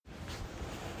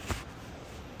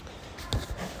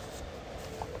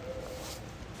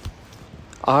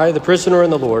I, the prisoner in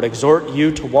the Lord, exhort you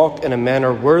to walk in a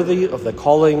manner worthy of the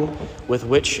calling with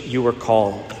which you were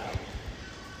called.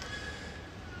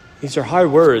 These are high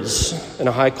words and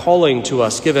a high calling to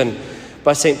us given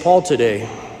by St. Paul today.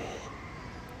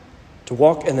 To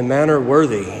walk in the manner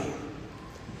worthy.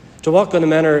 To walk in a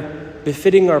manner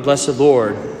befitting our blessed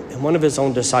Lord and one of his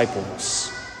own disciples.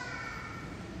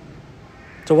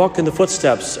 To walk in the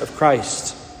footsteps of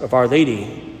Christ, of Our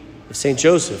Lady, of St.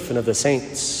 Joseph, and of the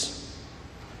saints.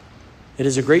 It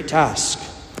is a great task.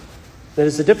 It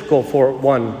is a difficult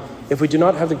one if we do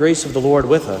not have the grace of the Lord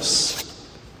with us.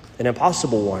 An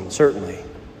impossible one, certainly.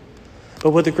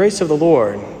 But with the grace of the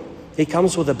Lord, he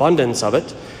comes with abundance of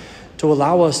it to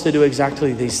allow us to do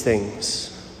exactly these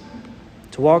things.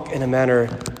 To walk in a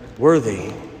manner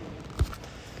worthy.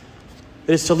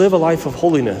 It is to live a life of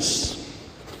holiness,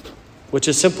 which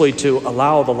is simply to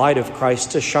allow the light of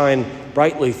Christ to shine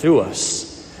brightly through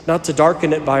us, not to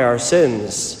darken it by our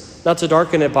sins, not to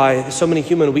darken it by so many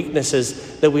human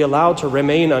weaknesses that we allow to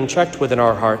remain unchecked within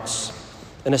our hearts,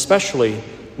 and especially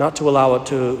not to allow it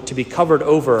to be covered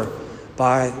over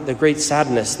by the great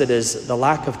sadness that is the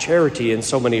lack of charity in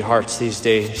so many hearts these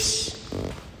days.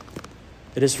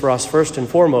 It is for us first and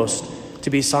foremost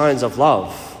to be signs of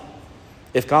love.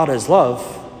 If God is love,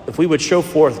 if we would show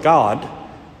forth God,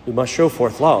 we must show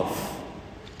forth love.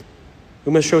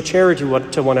 We must show charity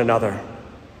to one another,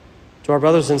 to our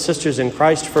brothers and sisters in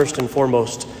Christ first and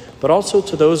foremost, but also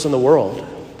to those in the world,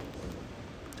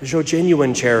 to show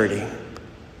genuine charity.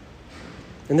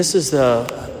 And this is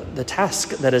the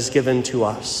task that is given to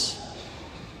us.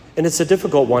 And it's a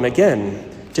difficult one, again,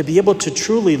 to be able to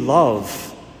truly love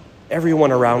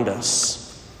everyone around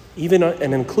us, even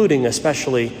and including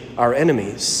especially our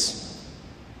enemies.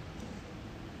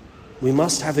 We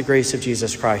must have the grace of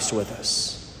Jesus Christ with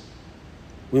us.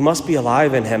 We must be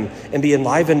alive in him and be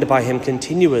enlivened by him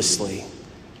continuously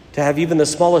to have even the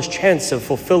smallest chance of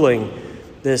fulfilling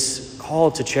this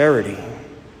call to charity.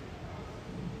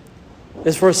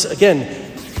 It's for us,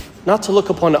 again, not to look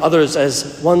upon others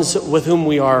as ones with whom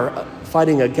we are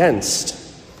fighting against.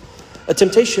 A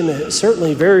temptation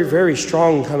certainly very, very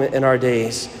strong in our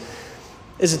days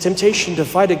is a temptation to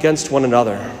fight against one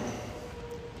another,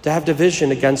 to have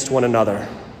division against one another,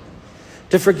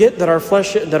 to forget that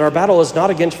our battle is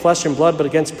not against flesh and blood, but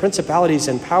against principalities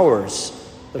and powers,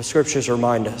 the scriptures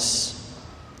remind us.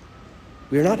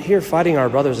 We are not here fighting our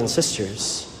brothers and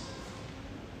sisters.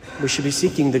 We should be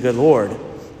seeking the good Lord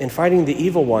and fighting the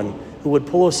evil one who would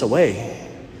pull us away.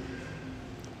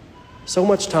 So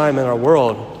much time in our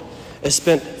world is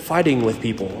spent fighting with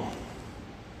people,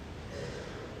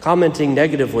 commenting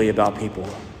negatively about people,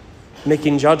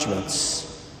 making judgments,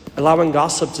 allowing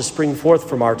gossip to spring forth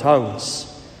from our tongues,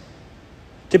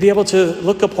 to be able to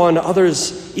look upon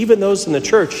others, even those in the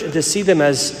church, and to see them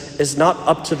as not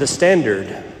up to the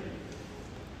standard.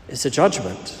 It's a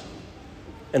judgment.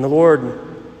 And the Lord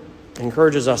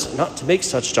encourages us not to make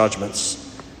such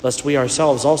judgments, lest we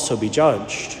ourselves also be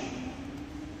judged.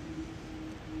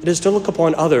 It is to look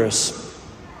upon others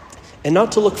and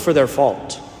not to look for their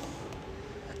fault,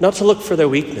 not to look for their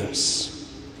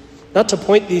weakness, not to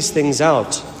point these things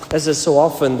out, as is so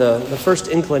often the first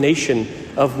inclination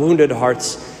of wounded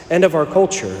hearts and of our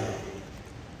culture,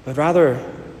 but rather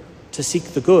to seek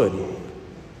the good,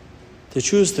 to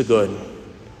choose the good,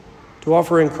 to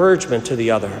offer encouragement to the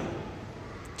other,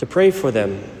 to pray for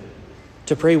them,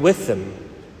 to pray with them,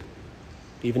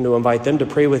 even to invite them to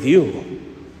pray with you.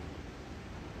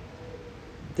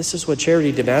 This is what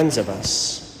charity demands of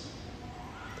us.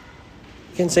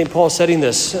 Again, St. Paul setting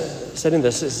this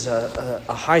as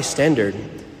a high standard,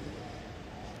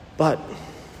 but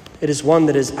it is one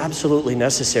that is absolutely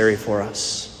necessary for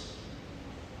us.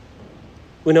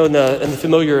 We know in the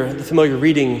familiar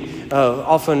reading,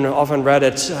 often read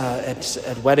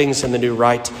at weddings in the New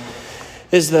Rite,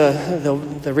 is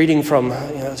the reading from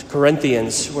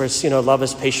Corinthians, where it's love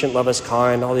is patient, love is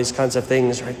kind, all these kinds of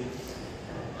things, right?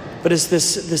 But it's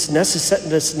this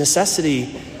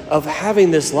necessity of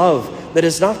having this love that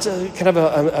is not kind of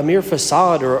a mere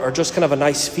facade or just kind of a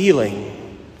nice feeling,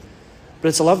 but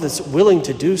it's a love that's willing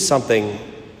to do something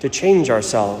to change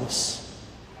ourselves,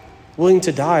 willing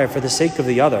to die for the sake of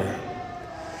the other.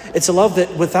 It's a love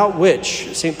that without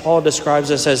which St. Paul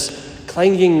describes us as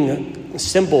clanging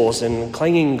cymbals and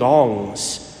clanging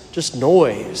gongs, just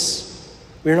noise.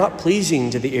 We are not pleasing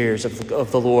to the ears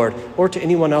of the Lord or to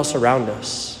anyone else around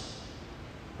us.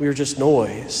 We are just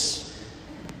noise.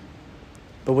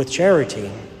 But with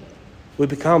charity, we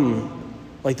become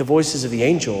like the voices of the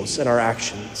angels in our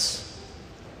actions.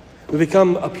 We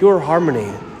become a pure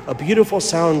harmony, a beautiful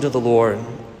sound to the Lord.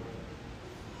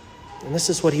 And this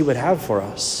is what he would have for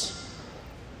us.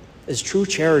 is true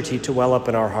charity to well up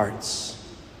in our hearts.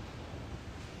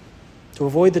 To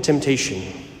avoid the temptation,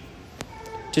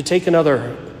 to take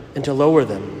another and to lower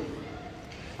them,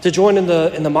 to join in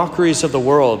the mockeries of the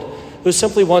world who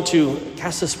simply want to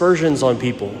cast aspersions on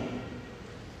people.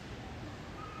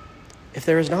 If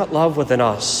there is not love within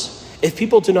us, if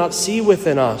people do not see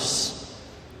within us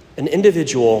an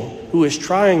individual who is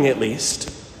trying at least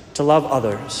to love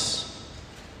others,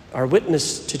 our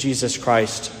witness to Jesus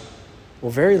Christ will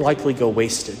very likely go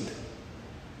wasted.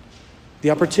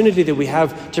 The opportunity that we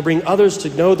have to bring others to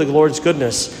know the Lord's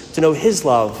goodness, to know his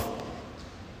love,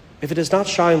 if it does not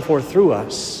shine forth through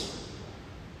us,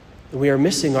 then we are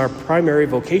missing our primary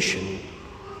vocation,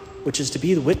 which is to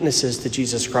be the witnesses to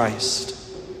Jesus Christ,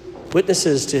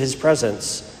 witnesses to his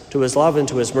presence, to his love, and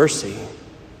to his mercy.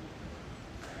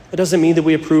 It doesn't mean that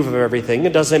we approve of everything.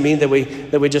 It doesn't mean that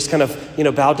we just kind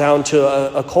of bow down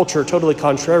to a culture totally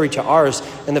contrary to ours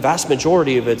and the vast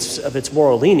majority of its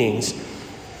moral leanings.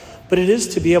 But it is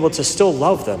to be able to still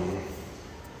love them,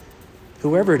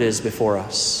 whoever it is before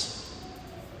us.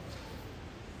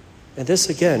 And this,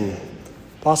 again,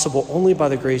 possible only by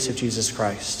the grace of Jesus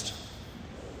Christ.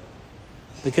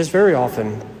 Because very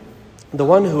often, the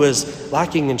one who is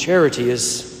lacking in charity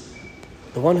is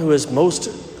the one who is most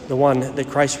the one that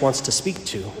Christ wants to speak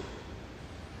to.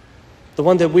 The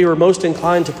one that we are most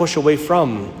inclined to push away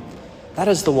from. That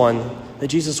is the one that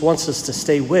Jesus wants us to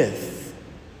stay with.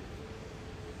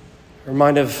 I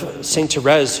remind of Saint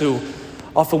Therese, who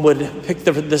often would pick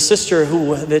the sister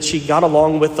that she got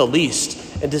along with the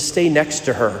least and to stay next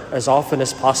to her as often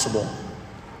as possible.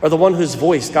 Or the one whose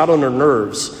voice got on her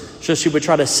nerves, so she would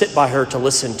try to sit by her to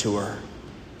listen to her.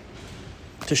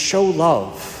 To show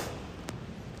love,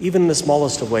 even in the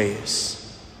smallest of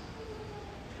ways.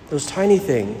 Those tiny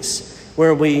things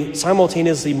where we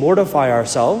simultaneously mortify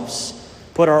ourselves,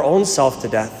 put our own self to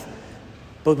death,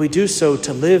 but we do so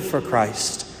to live for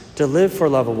Christ, to live for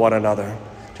love of one another,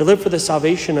 to live for the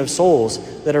salvation of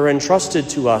souls that are entrusted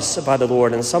to us by the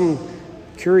Lord in some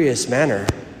curious manner.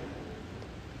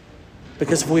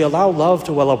 Because if we allow love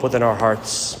to well up within our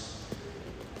hearts,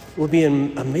 it would be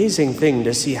an amazing thing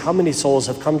to see how many souls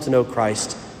have come to know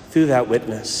Christ through that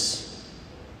witness.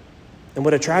 And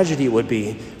what a tragedy it would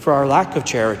be for our lack of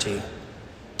charity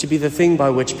to be the thing by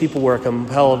which people were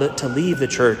compelled to leave the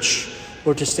church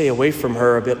or to stay away from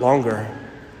her a bit longer.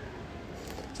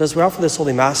 So as we offer this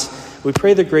Holy Mass, we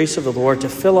pray the grace of the Lord to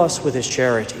fill us with his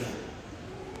charity,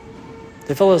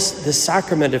 to fill us this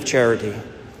sacrament of charity,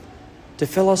 to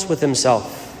fill us with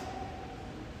himself,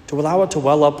 to allow it to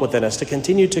well up within us, to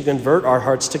continue to convert our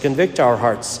hearts, to convict our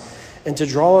hearts, and to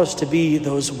draw us to be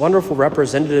those wonderful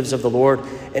representatives of the Lord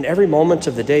in every moment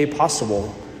of the day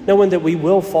possible, knowing that we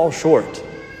will fall short,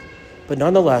 but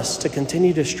nonetheless to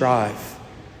continue to strive,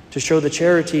 to show the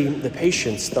charity, the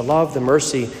patience, the love, the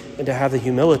mercy, and to have the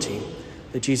humility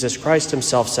that Jesus Christ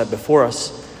himself set before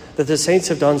us, that the saints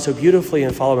have done so beautifully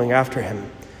in following after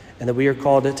him, and that we are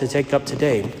called to take up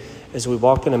today as we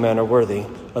walk in a manner worthy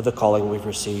of the calling we've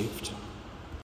received.